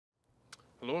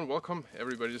Hello and welcome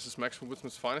everybody, this is Max from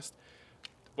Woodsman's Finest.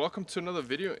 Welcome to another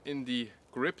video in the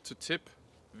grip to tip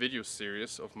video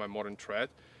series of my modern trad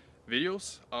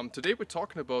videos. Today we're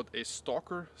talking about a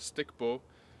Stalker Stick bow,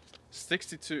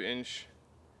 62-inch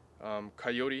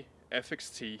Coyote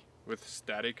FXT with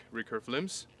static recurve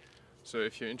limbs. So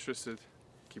if you're interested,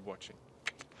 keep watching.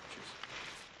 Cheers.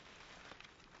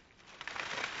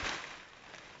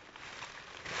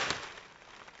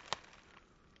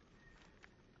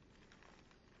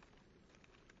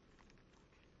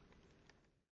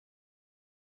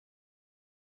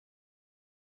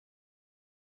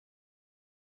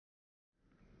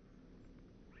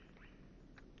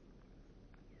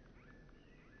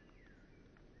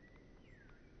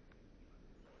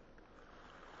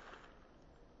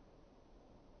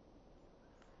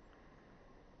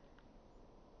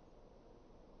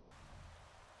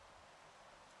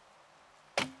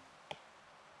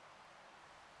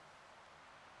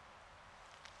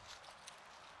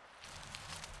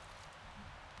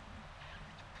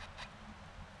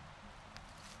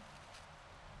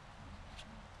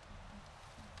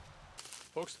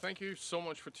 Folks, thank you so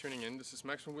much for tuning in. This is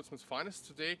Max from Woodsman's Finest.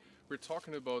 Today we're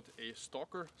talking about a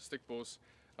Stalker Stickbows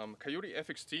Coyote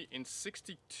FXT in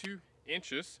 62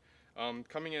 inches,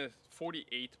 coming at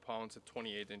 48 pounds at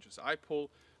 28 inches. I pull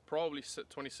probably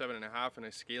 27 and a half and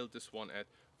I scaled this one at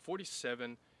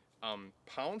 47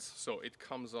 pounds, so it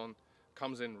comes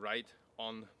in right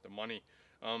on the money.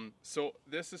 So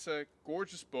this is a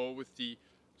gorgeous bow with the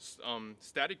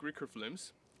static recurve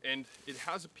limbs, and it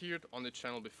has appeared on the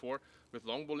channel before with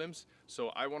longbow limbs, so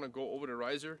I want to go over the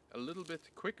riser a little bit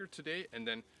quicker today and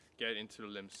then get into the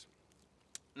limbs.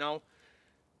 Now,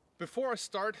 before I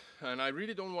start, and I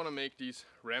really don't want to make these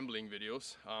rambling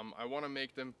videos, I want to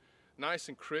make them nice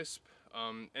and crisp,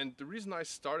 and the reason I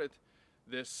started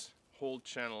this whole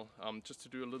channel, just to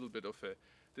do a little bit of a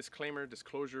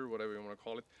disclosure, whatever you want to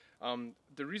call it,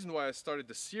 the reason why I started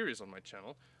the series on my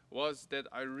channel was that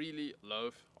I really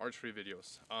love archery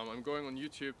videos. I'm going on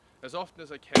YouTube as often as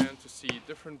I can to see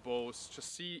different bows,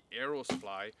 just see arrows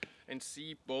fly and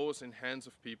see bows in hands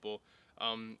of people,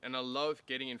 and I love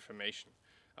getting information.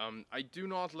 I do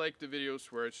not like the videos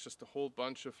where it's just a whole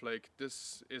bunch of like,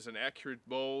 this is an accurate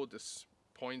bow, this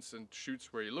points and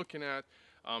shoots where you're looking at,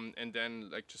 and then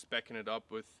like just backing it up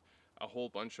with a whole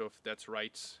bunch of that's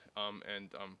right,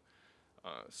 and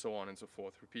so on and so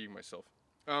forth, repeating myself.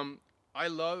 I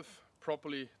love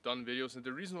properly done videos, and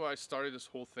the reason why I started this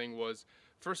whole thing was,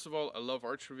 first of all, I love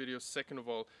archery videos. Second of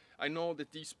all, I know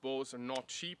that these bows are not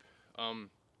cheap,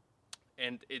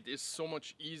 and it is so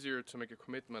much easier to make a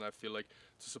commitment, I feel like,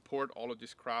 to support all of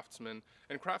these craftsmen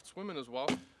and craftswomen as well,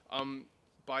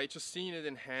 by just seeing it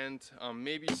in hand,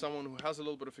 maybe someone who has a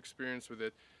little bit of experience with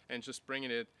it, and just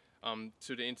bringing it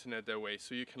to the internet that way.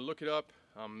 So you can look it up,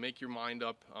 make your mind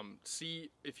up, see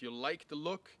if you like the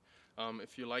look,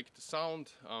 if you like the sound,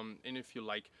 and if you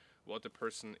like what the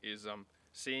person is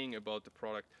saying about the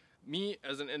product. Me,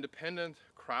 as an independent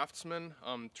craftsman,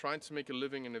 trying to make a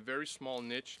living in a very small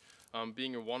niche,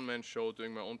 being a one-man show,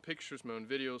 doing my own pictures, my own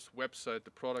videos, website,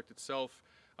 the product itself,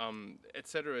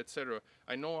 etc., etc.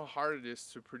 I know how hard it is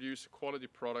to produce a quality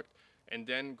product and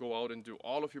then go out and do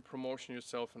all of your promotion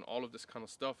yourself and all of this kind of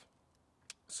stuff.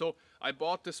 So I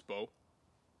bought this bow,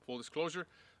 full disclosure.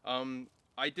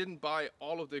 I didn't buy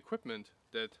all of the equipment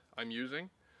that I'm using,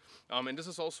 and this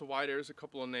is also why there's a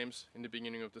couple of names in the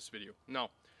beginning of this video. Now,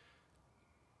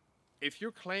 if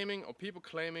you're claiming, or people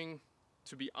claiming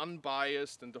to be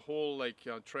unbiased and the whole like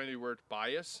trendy word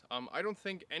bias, I don't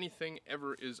think anything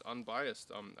ever is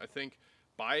unbiased. I think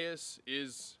bias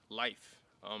is life.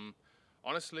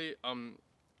 Honestly,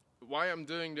 why I'm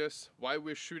doing this, why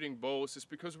we're shooting bows, is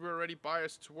because we're already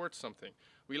biased towards something.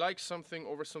 We like something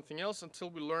over something else until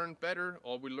we learn better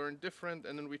or we learn different,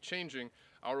 and then we're changing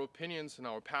our opinions and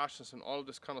our passions and all of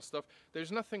this kind of stuff.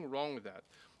 There's nothing wrong with that.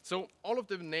 So all of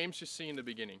the names you see in the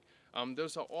beginning,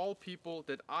 those are all people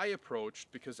that I approached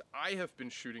because I have been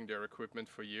shooting their equipment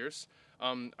for years.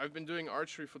 I've been doing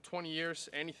archery for 20 years,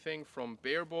 anything from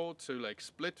bare bow to like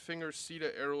split finger,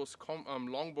 cedar arrows,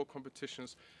 longbow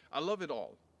competitions. I love it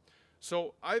all.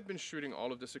 So I've been shooting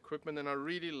all of this equipment, and I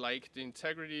really like the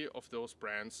integrity of those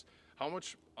brands, how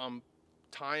much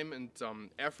time and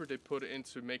effort they put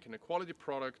into making a quality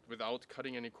product without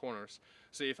cutting any corners.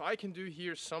 So if I can do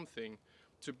here something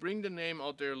to bring the name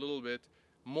out there a little bit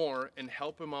more and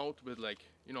help them out with, like,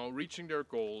 you know, reaching their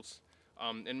goals,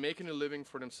 and making a living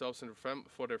for themselves and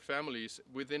for their families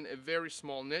within a very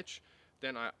small niche,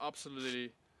 then I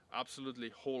absolutely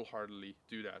wholeheartedly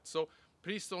do that. So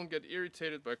please don't get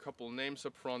irritated by a couple of names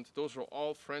up front. Those are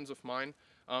all friends of mine,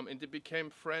 and they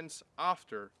became friends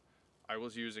after I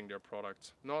was using their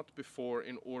products, not before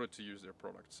in order to use their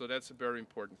products. So that's a very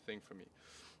important thing for me.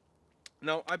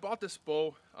 Now, I bought this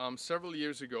bow several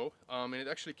years ago, and it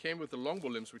actually came with the longbow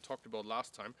limbs we talked about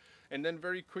last time. And then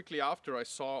very quickly after, I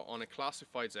saw on a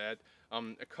classifieds ad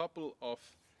a couple of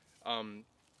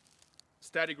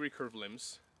static recurve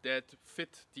limbs that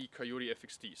fit the Coyote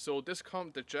FXT. So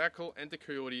the Jackal and the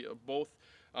Coyote are both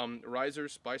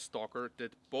risers by Stalker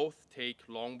that both take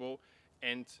longbow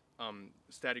and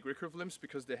static recurve limbs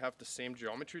because they have the same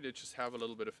geometry. They just have a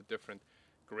little bit of a different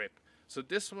grip. So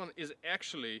this one is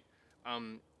actually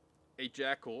a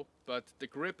Jackal, but the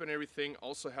grip and everything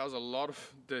also has a lot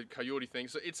of the Coyote thing.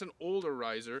 So it's an older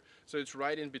riser, so it's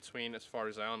right in between as far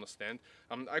as I understand.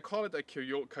 I call it a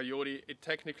Coyote. It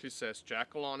technically says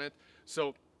Jackal on it,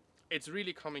 so it's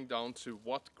really coming down to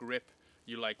what grip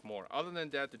you like more. Other than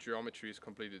that, the geometry is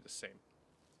completely the same.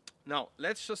 Now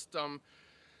let's just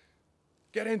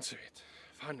get into it.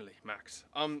 Finally, Max.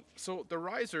 So the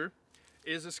riser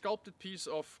is a sculpted piece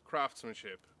of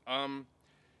craftsmanship.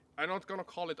 I'm not gonna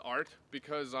call it art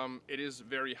because it is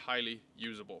very highly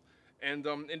usable. And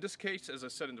in this case, as I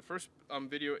said in the first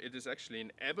video, it is actually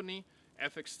an ebony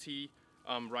FXT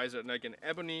riser, like an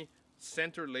ebony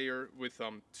center layer with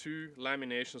 2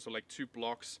 laminations, or like 2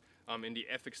 blocks in the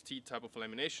FXT type of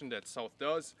lamination that South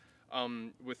does,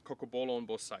 with cocobolo on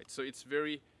both sides. So it's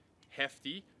very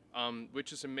hefty,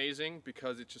 which is amazing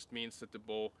because it just means that the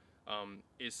bow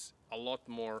is a lot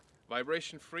more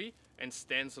vibration free and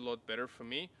stands a lot better for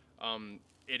me.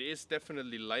 It is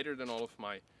definitely lighter than all of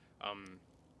my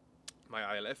my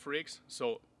ILF rigs,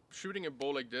 so shooting a bow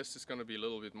like this is going to be a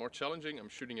little bit more challenging. I'm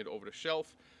shooting it over the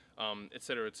shelf,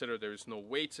 etc, etc. There is no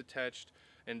weights attached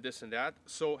and this and that,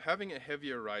 so having a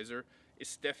heavier riser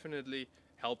is definitely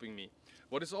helping me.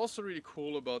 What is also really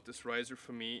cool about this riser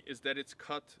for me is that it's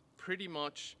cut pretty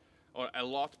much or a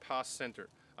lot past center.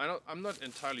 I'm not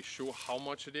entirely sure how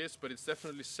much it is, but it's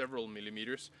definitely several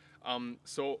millimeters.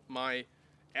 So my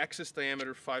axis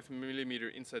diameter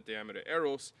 5mm inside diameter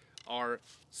arrows are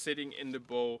sitting in the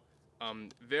bow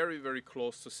very, very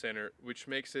close to center, which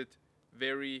makes it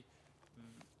very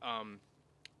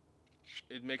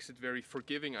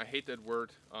forgiving. I hate that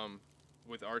word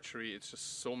with archery, it's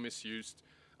just so misused,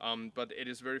 but it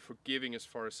is very forgiving as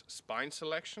far as spine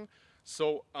selection.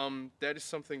 So that is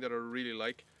something that I really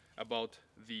like about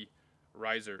the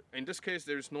riser. In this case,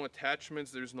 there's no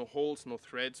attachments, there's no holes, no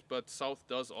threads, but South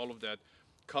does all of that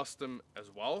custom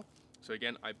as well. So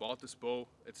again, I bought this bow,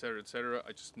 etc, etc.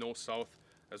 I just know South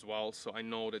as well, so I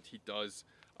know that he does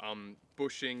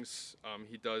bushings,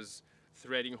 he does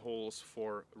threading holes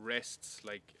for rests,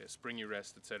 like springy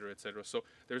rest, etc, etc. So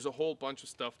there's a whole bunch of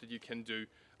stuff that you can do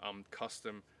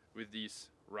custom with these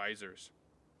risers.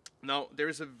 Now,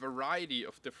 there's a variety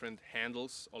of different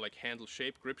handles, or like handle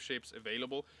shape, grip shapes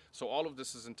available. So all of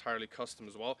this is entirely custom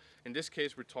as well. In this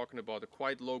case, we're talking about a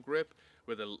quite low grip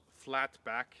with a flat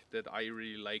back that I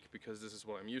really like because this is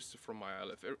what I'm used to from my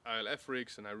ILF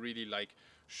rigs, and I really like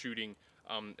shooting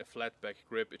a flat back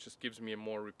grip. It just gives me a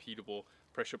more repeatable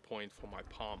pressure point for my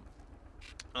palm.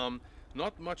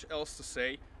 Not much else to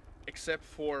say except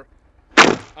for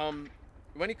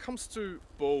when it comes to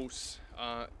bows,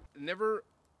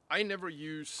 I never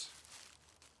use,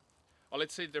 or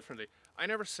let's say it differently, I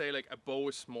never say like a bow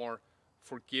is more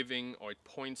forgiving or it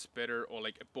points better or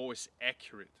like a bow is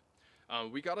accurate.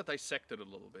 We gotta dissect it a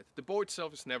little bit. The bow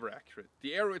itself is never accurate.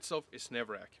 The arrow itself is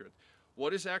never accurate.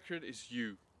 What is accurate is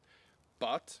you.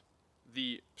 But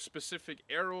the specific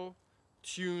arrow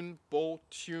tune, bow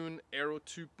tune, arrow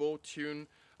to bow tune,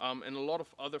 and a lot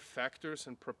of other factors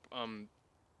and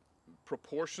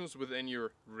proportions within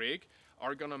your rig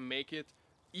are gonna make it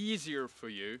easier for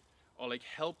you or like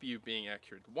help you being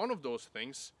accurate. One of those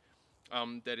things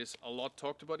that is a lot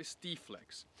talked about is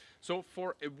deflex. So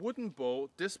for a wooden bow,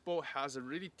 this bow has a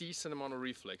really decent amount of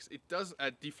reflex. It does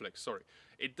deflex, sorry.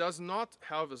 It does not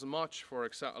have as much, for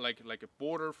example, like a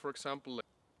border, for example,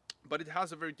 but it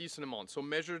has a very decent amount. So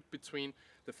measured between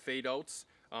the fade outs,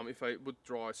 if I would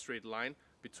draw a straight line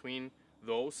between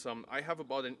those, I have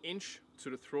about an inch to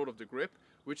the throat of the grip,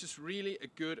 which is really a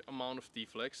good amount of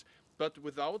deflex, but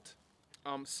without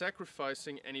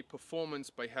sacrificing any performance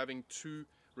by having too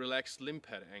relaxed limb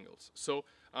pad angles. So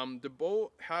the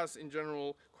bow has in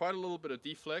general quite a little bit of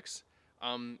deflex,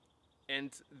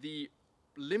 and the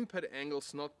limb pad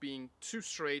angles not being too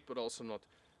straight but also not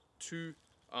too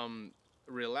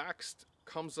relaxed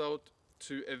comes out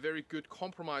to a very good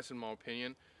compromise, in my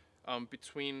opinion,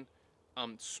 between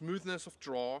smoothness of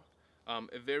draw,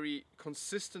 a very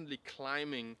consistently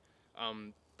climbing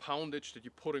poundage that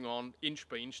you're putting on inch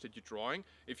by inch that you're drawing.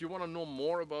 If you want to know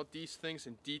more about these things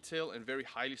in detail and very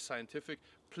highly scientific,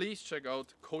 please check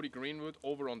out Cody Greenwood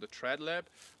over on the Trad Lab,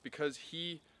 because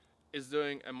he is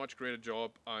doing a much greater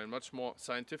job and much more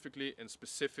scientifically and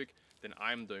specific than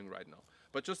I'm doing right now.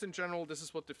 But just in general, this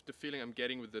is what the feeling I'm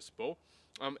getting with this bow,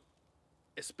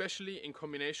 especially in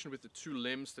combination with the two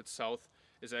limbs that South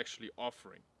is actually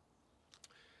offering.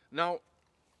 Now,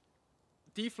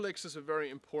 deflex is a very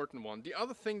important one. The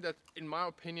other thing that, in my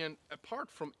opinion, apart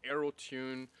from arrow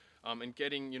tune and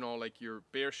getting, you know, like your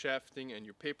bare shafting and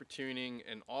your paper tuning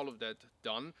and all of that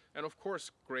done, and of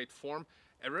course great form,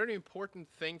 a very important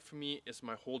thing for me is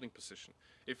my holding position.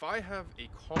 If I have a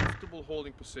comfortable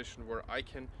holding position where I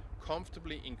can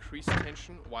comfortably increase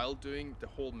tension while doing the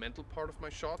whole mental part of my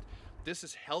shot, this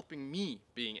is helping me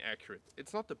being accurate.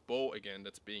 It's not the bow again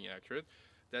that's being accurate.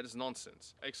 That is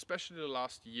nonsense. Especially the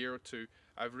last year or two,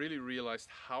 I've really realized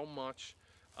how much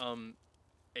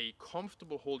a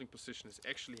comfortable holding position is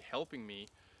actually helping me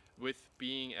with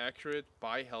being accurate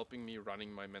by helping me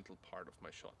running my mental part of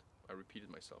my shot. I repeated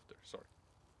myself there, sorry.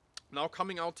 Now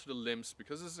coming out to the limbs,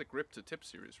 because this is a grip to tip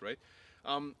series, right?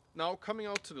 Now coming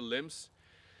out to the limbs,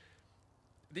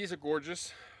 these are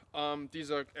gorgeous.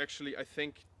 These are actually, I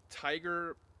think,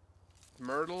 Tiger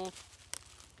Myrtle.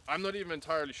 I'm not even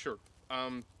entirely sure.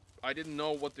 I didn't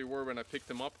know what they were when I picked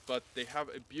them up, but they have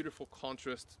a beautiful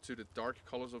contrast to the dark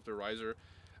colors of the riser.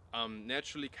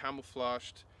 Naturally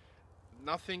camouflaged,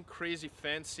 nothing crazy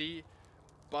fancy,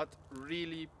 but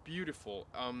really beautiful.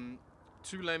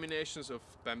 Two laminations of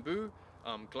bamboo,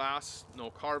 glass,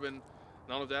 no carbon,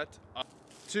 none of that.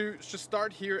 To just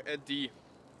start here at the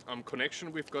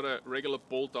connection, we've got a regular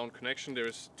bolt down connection.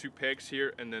 There's two pegs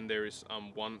here, and then there is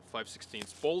one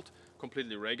 5/16 bolt,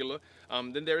 completely regular.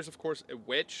 Then there is of course a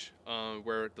wedge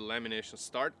where the laminations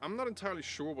start. I'm not entirely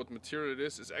sure what material it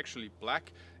is. It's actually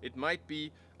black. It might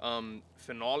be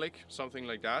phenolic, something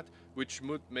like that, which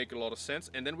would make a lot of sense.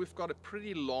 And then we've got a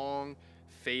pretty long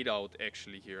fade out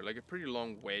actually here, like a pretty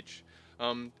long wedge.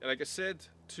 Like I said,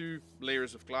 2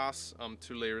 layers of glass,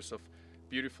 2 layers of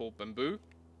beautiful bamboo.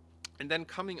 And then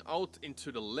coming out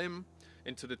into the limb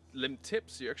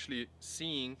tips, you're actually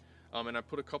seeing, and I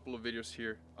put a couple of videos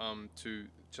here to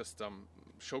just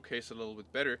showcase a little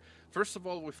bit better. First of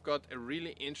all, we've got a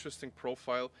really interesting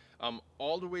profile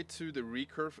all the way to the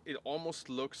recurve. It almost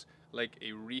looks like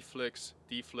a reflex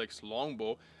deflex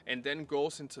longbow, and then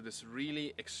goes into this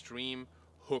really extreme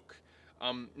hook.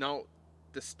 Now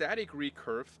the static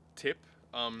recurve tip,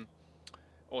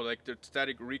 or like the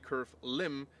static recurve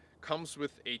limb, comes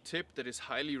with a tip that is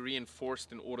highly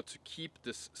reinforced in order to keep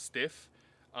this stiff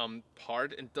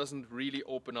part, and doesn't really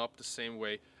open up the same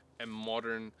way a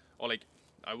modern, or like,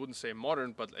 I wouldn't say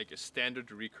modern, but like a standard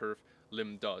recurve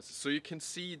limb does. So you can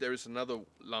see there is another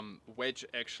wedge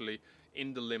actually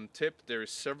in the limb tip. There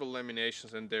is several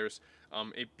laminations, and there's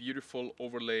a beautiful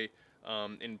overlay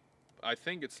in, I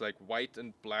think it's like white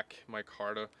and black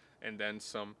micarta, and then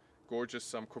some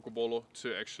gorgeous cocobolo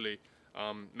to actually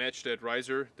match that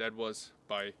riser. That was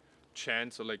by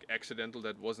chance, or like accidental.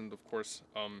 That wasn't of course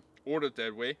ordered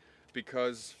that way,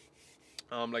 because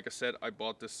like I said, I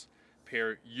bought this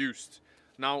pair used.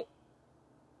 Now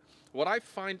what I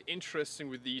find interesting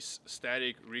with these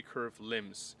static recurve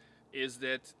limbs is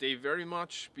that they very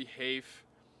much behave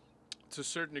to a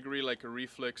certain degree like a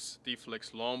reflex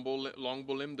deflex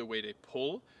longbow limb, the way they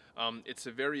pull. It's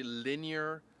a very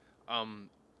linear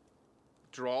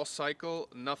draw cycle,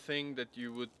 nothing that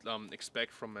you would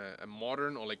expect from a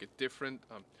modern, or like a different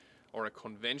or a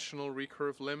conventional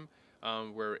recurve limb,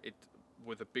 where it,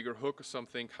 with a bigger hook or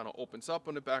something, kind of opens up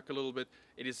on the back a little bit.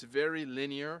 It is very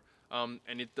linear,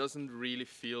 and it doesn't really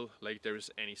feel like there is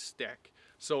any stack.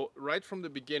 So right from the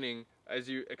beginning, as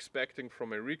you're expecting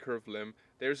from a recurve limb,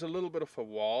 there's a little bit of a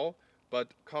wall,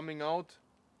 but coming out,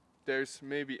 there's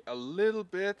maybe a little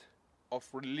bit of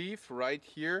relief right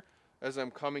here as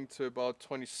I'm coming to about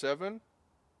 27.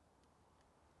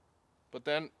 But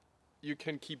then you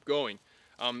can keep going.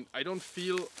 I don't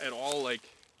feel at all like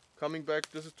coming back.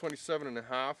 This is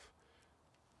 27.5.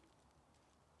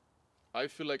 I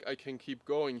feel like I can keep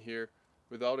going here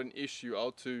without an issue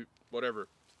out to whatever,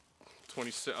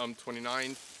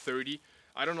 29, 30.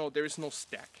 I don't know, there is no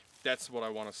stack. That's what I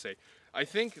want to say. I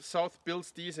think South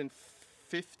builds these in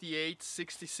 58,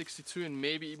 60, 62, and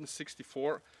maybe even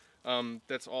 64.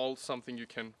 That's all something you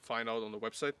can find out on the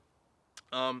website.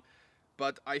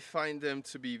 But I find them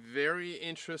to be very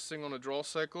interesting on a draw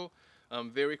cycle,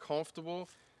 very comfortable,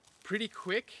 pretty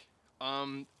quick.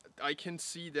 I can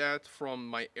see that from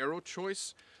my arrow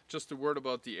choice. Just a word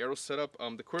about the arrow setup.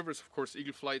 The quiver is of course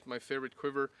Eagle Flight, my favorite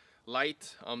quiver.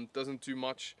 Light, doesn't do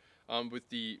much with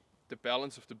the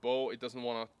balance of the bow. It doesn't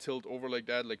want to tilt over like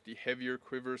that, like the heavier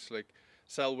quivers like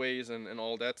Salways and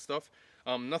all that stuff.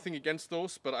 Nothing against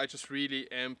those, but I just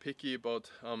really am picky about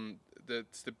the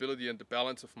stability and the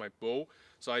balance of my bow.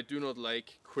 So I do not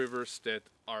like quivers that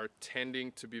are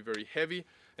tending to be very heavy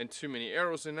and too many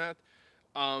arrows in that.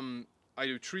 I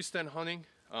do tree stand hunting.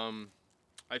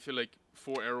 I feel like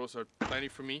 4 arrows are plenty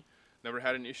for me. Never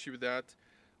had an issue with that.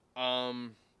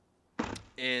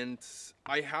 And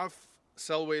I have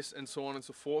Selways and so on and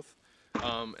so forth.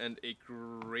 And a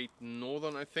Great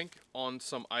Northern, I think, on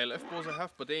some ILF bows I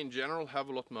have, but they in general have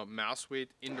a lot more mass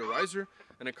weight in the riser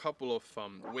and a couple of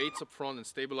weights up front and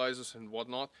stabilizers and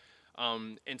whatnot.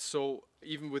 And so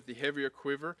even with the heavier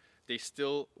quiver, they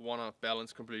still want to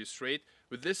balance completely straight.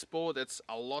 With this bow, that's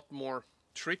a lot more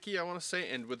tricky, I want to say,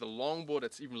 and with a long bow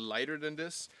that's even lighter than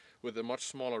this, with a much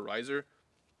smaller riser,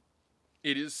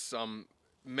 it is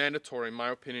mandatory, in my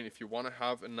opinion, if you want to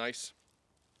have a nice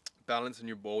balance in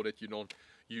your bow, that you don't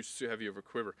use too heavy of a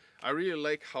quiver. I really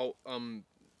like how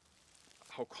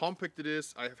compact it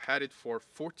is. I have had it for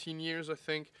 14 years, I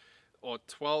think, or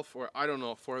 12, or I don't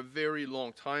know, for a very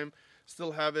long time.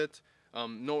 Still have it.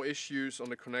 No issues on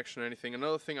the connection or anything.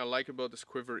 Another thing I like about this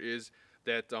quiver is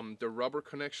that the rubber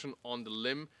connection on the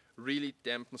limb really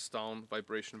dampens down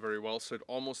vibration very well, so it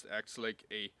almost acts like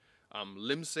a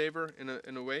limb saver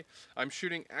in a way. I'm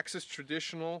shooting Axis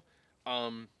Traditional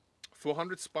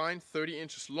 400 spine, 30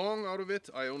 inches long out of it.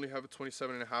 I only have a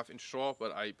 27.5 inch draw,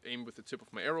 but I aim with the tip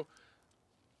of my arrow.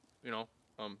 You know,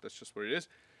 that's just what it is.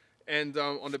 And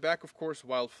on the back, of course,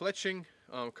 while fletching,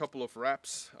 a couple of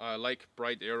wraps. I like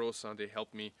bright arrows, they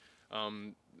help me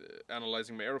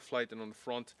analyzing my arrow flight. And on the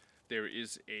front, there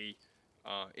is a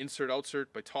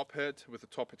insert-outsert by TopHat with a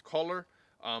TopHat collar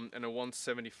and a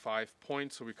 175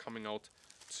 point. So we're coming out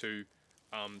to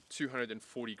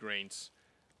 240 grains,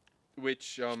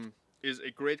 which is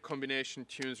a great combination.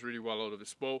 Tunes really well out of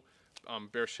this bow.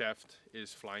 Bare shaft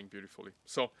is flying beautifully.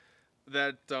 So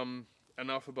that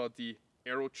enough about the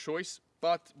arrow choice.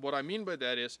 But what I mean by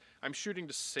that is I'm shooting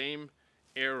the same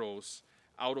arrows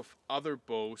out of other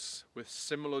bows with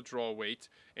similar draw weight,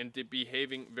 and they're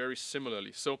behaving very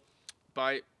similarly. So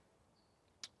by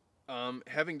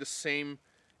having the same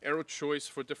arrow choice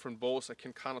for different bows, I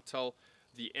can kind of tell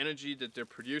the energy that they're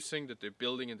producing, that they're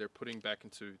building and they're putting back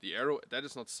into the arrow. That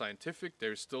is not scientific.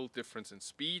 There's still difference in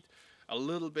speed a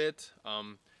little bit,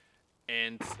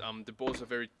 and the bows are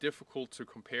very difficult to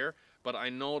compare, but I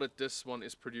know that this one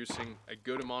is producing a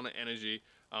good amount of energy,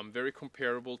 very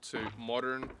comparable to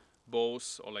modern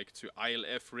bows or like to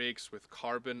ILF rigs with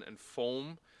carbon and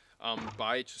foam,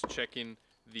 by just checking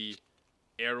the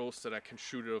arrows that I can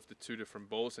shoot out of the two different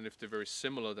bows, and if they're very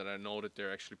similar, then I know that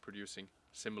they're actually producing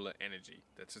similar energy.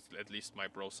 That's at least my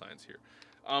bro science here.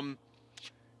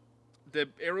 The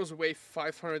arrows weigh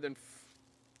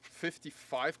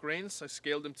 555 grains. I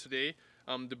scaled them today.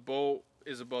 The bow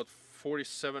is about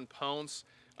 47 pounds.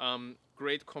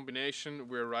 Great combination.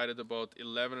 We're right at about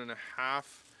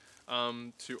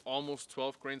 11.5 to almost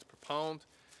 12 grains per pound.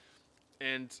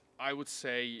 And I would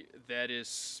say that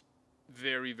is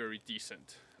very, very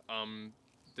decent.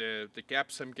 The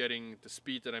gaps I'm getting, the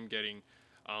speed that I'm getting,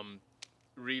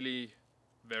 really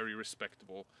very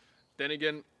respectable. Then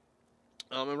again,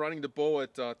 I'm running the bow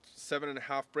at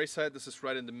 7.5 brace height. This is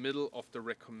right in the middle of the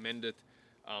recommended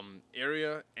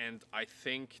area, and I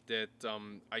think that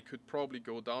I could probably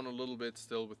go down a little bit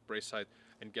still with brace height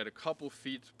and get a couple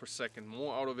feet per second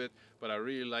more out of it, but I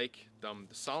really like the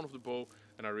sound of the bow,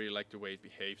 and I really like the way it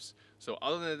behaves. So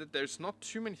other than that, there's not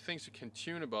too many things you can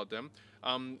tune about them.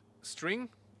 String,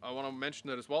 I want to mention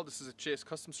that as well. This is a JS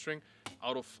custom string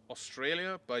out of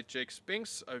Australia by Jake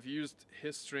Spinks. I've used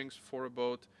his strings for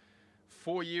about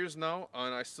 4 years now,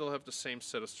 and I still have the same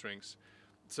set of strings.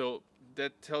 So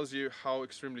that tells you how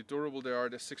extremely durable they are.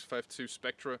 They're 652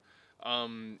 Spectra,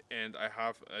 and I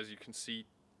have, as you can see,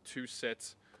 2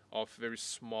 sets of very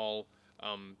small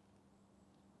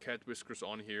cat whiskers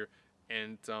on here,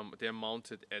 and they're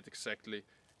mounted at exactly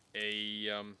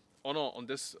a oh no, on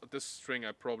this string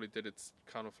I probably did it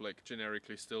kind of like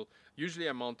generically still. Usually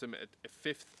I mount them at a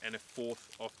 1/5 and a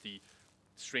 1/4 of the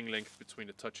string length between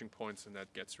the touching points, and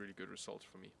that gets really good results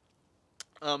for me.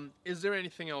 Is there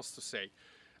anything else to say?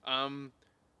 The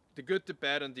good, the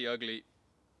bad, and the ugly.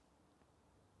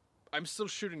 I'm still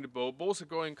shooting the bow. Bows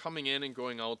are coming in and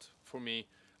going out for me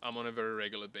on a very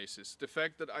regular basis. The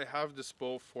fact that I have this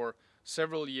bow for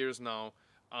several years now,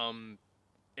 and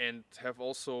have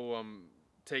also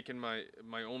taken my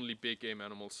only big game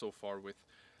animal so far with,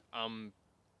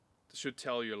 should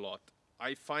tell you a lot.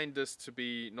 I find this to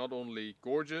be not only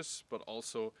gorgeous, but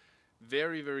also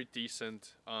very, very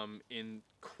decent in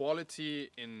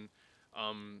quality, in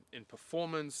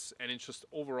performance, and in just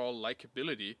overall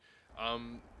likability.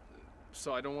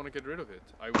 so I don't want to get rid of it.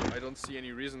 I don't see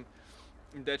any reason.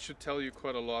 That should tell you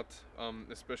quite a lot,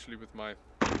 especially with my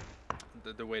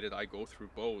the way that I go through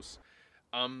bows.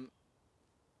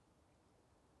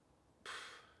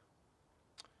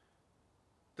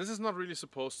 This is not really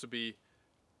supposed to be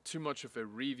too much of a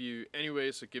review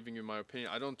anyway, so giving you my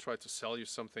opinion. I don't try to sell you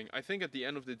something. I think at the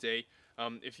end of the day,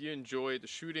 if you enjoy the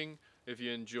shooting, if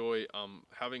you enjoy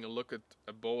having a look at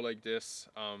a bow like this,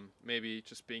 maybe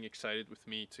just being excited with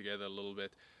me together a little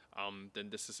bit, then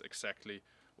this is exactly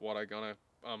what I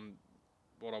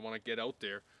want to get out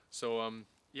there. So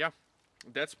yeah,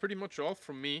 that's pretty much all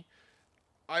from me.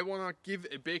 I want to give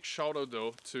a big shout out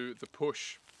though to the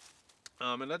Push,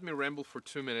 and let me ramble for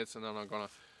 2 minutes and then I'm gonna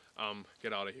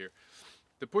get out of here.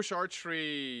 The Push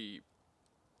archery,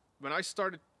 when I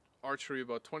started archery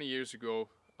about 20 years ago,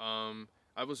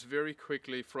 I was very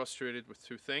quickly frustrated with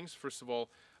two things. First of all,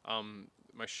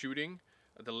 my shooting,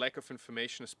 the lack of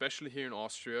information, especially here in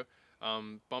Austria,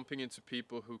 bumping into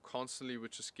people who constantly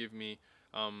would just give me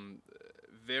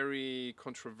very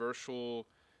controversial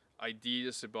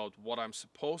ideas about what I'm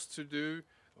supposed to do,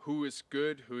 who is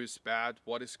good, who is bad,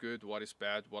 what is good, what is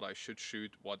bad, what I should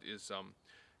shoot, what is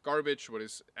garbage, what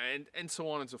is, and so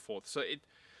on and so forth. So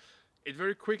it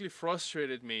very quickly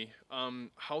frustrated me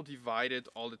how divided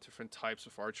all the different types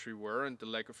of archery were and the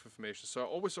lack of information. So I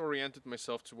always oriented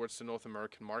myself towards the North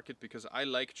American market because I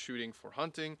liked shooting for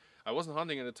hunting. I wasn't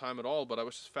hunting at the time at all, but I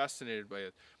was just fascinated by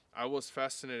it. I was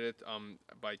fascinated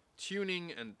by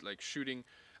tuning and like shooting.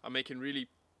 I'm making really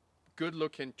good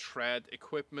looking trad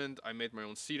equipment. I made my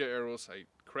own cedar arrows. I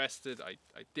crested, I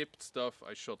dipped stuff.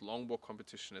 I shot longbow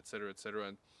competition, etc., etc.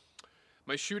 And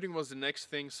my shooting was the next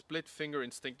thing. Split finger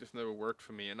instinctive never worked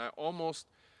for me, and I almost,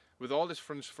 with all this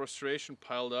frustration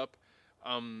piled up,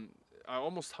 I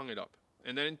almost hung it up.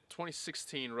 And then in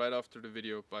 2016, right after the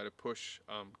video by the Push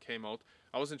came out,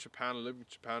 I was in Japan, I lived in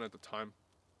Japan at the time,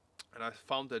 and I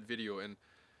found that video, and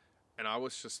I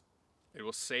was just, it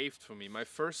was saved for me. My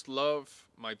first love,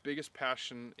 my biggest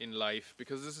passion in life,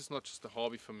 because this is not just a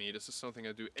hobby for me, this is something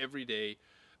I do every day,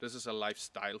 this is a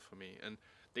lifestyle for me, and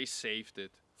they saved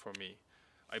it for me.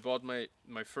 I bought my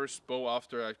first bow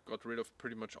after I got rid of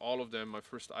pretty much all of them, my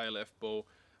first ILF bow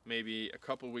maybe a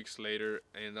couple weeks later,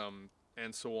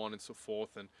 and so on and so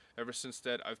forth. And ever since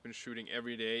that, I've been shooting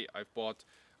every day. I've bought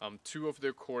 2 of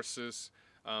their courses.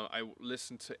 I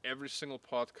listened to every single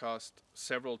podcast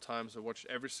several times. I watched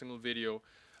every single video.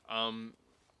 I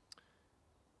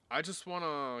just want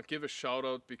to give a shout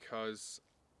out because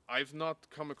I've not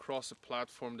come across a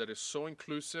platform that is so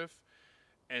inclusive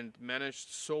and managed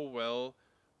so well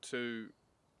to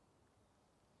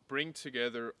bring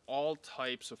together all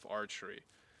types of archery,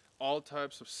 all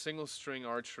types of single string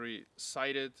archery,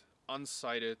 sighted,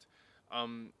 unsighted,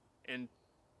 and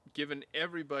given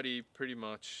everybody pretty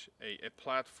much a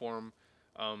platform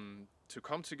to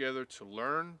come together to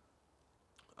learn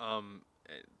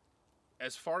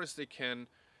as far as they can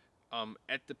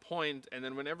at the point, and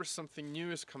then whenever something new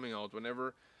is coming out,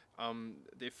 whenever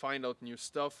they find out new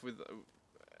stuff,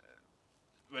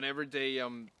 whenever they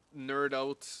nerd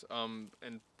out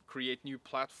and create new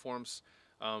platforms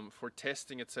for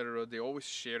testing, etc., they always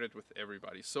share it with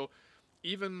everybody. So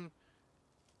even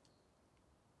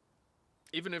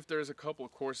if there's a couple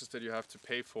of courses that you have to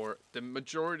pay for, the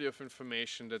majority of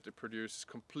information that they produce is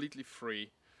completely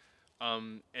free.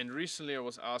 And recently I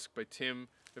was asked by Tim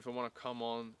if I want to come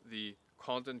on the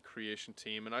content creation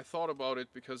team, and I thought about it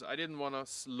because I didn't want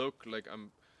to look like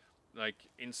I'm like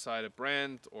inside a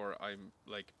brand or I'm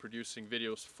like producing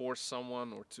videos for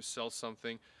someone or to sell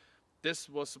something. This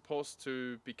was supposed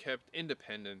to be kept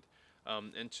independent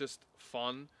and just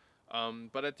fun.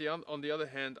 But on the other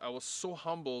hand, I was so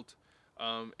humbled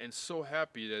and so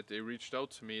happy that they reached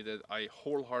out to me that I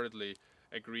wholeheartedly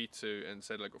agreed to and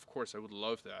said, like, of course I would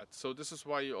love that. So this is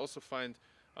why you also find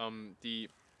the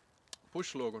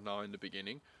Push logo now in the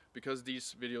beginning, because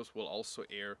these videos will also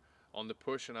air on the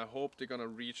Push, and I hope they're gonna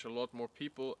reach a lot more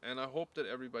people, and I hope that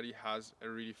everybody has a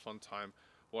really fun time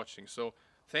watching. So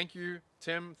thank you,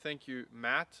 Tim, thank you,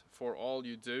 Matt, for all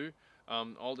you do,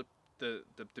 all the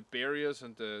barriers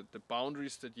and the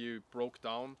boundaries that you broke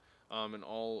down, and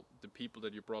all the people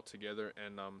that you brought together,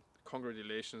 and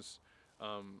congratulations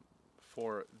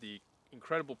for the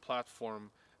incredible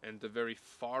platform and the very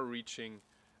far-reaching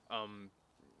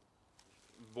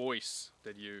voice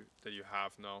that you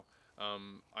have now.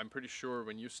 I'm pretty sure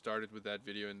when you started with that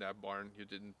video in that barn, you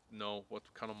didn't know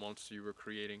what kind of monster you were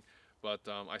creating, but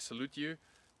I salute you.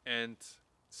 And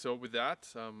so with that,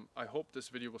 I hope this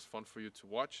video was fun for you to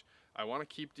watch. I want to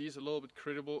keep these a little bit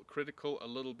critical, a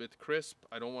little bit crisp.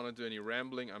 I don't want to do any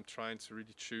rambling. I'm trying to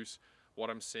really choose what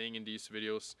I'm saying in these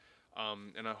videos.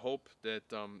 And I hope that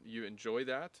you enjoy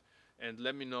that, and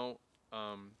let me know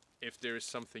if there is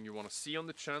something you want to see on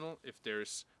the channel, if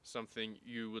there's something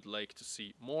you would like to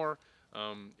see more,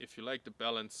 if you like the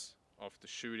balance of the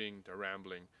shooting, the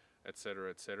rambling, etc.,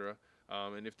 etc.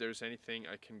 And if there's anything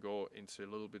I can go into a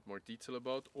little bit more detail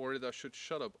about, or that I should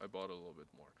shut up about a little bit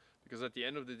more. Because at the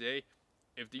end of the day,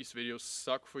 if these videos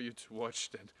suck for you to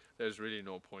watch, then there's really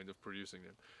no point of producing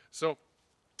them. So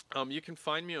you can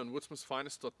find me on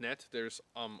woodsmansfinest.net. There's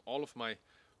all of my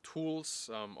tools,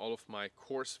 all of my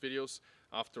course videos.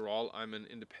 After all, I'm an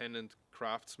independent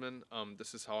craftsman.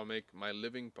 This is how I make my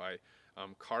living, by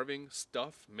carving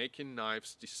stuff, making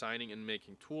knives, designing and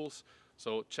making tools.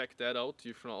 So check that out.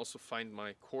 You can also find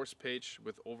my course page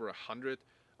with over 100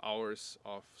 hours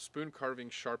of spoon carving,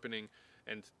 sharpening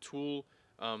and tool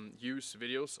use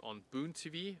videos on Boon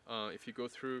TV. If you go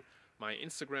through my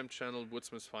Instagram channel,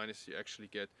 Woodsman's Finest, you actually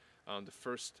get the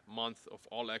first month of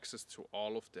all access to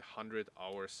all of the 100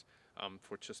 hours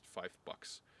for just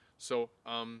 $5. So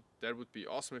that would be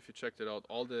awesome if you checked it out.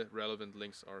 All the relevant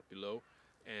links are below.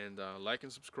 And like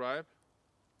and subscribe,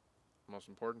 most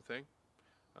important thing.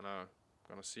 And I'm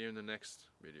gonna see you in the next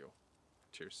video.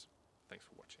 Cheers. Thanks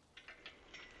for watching.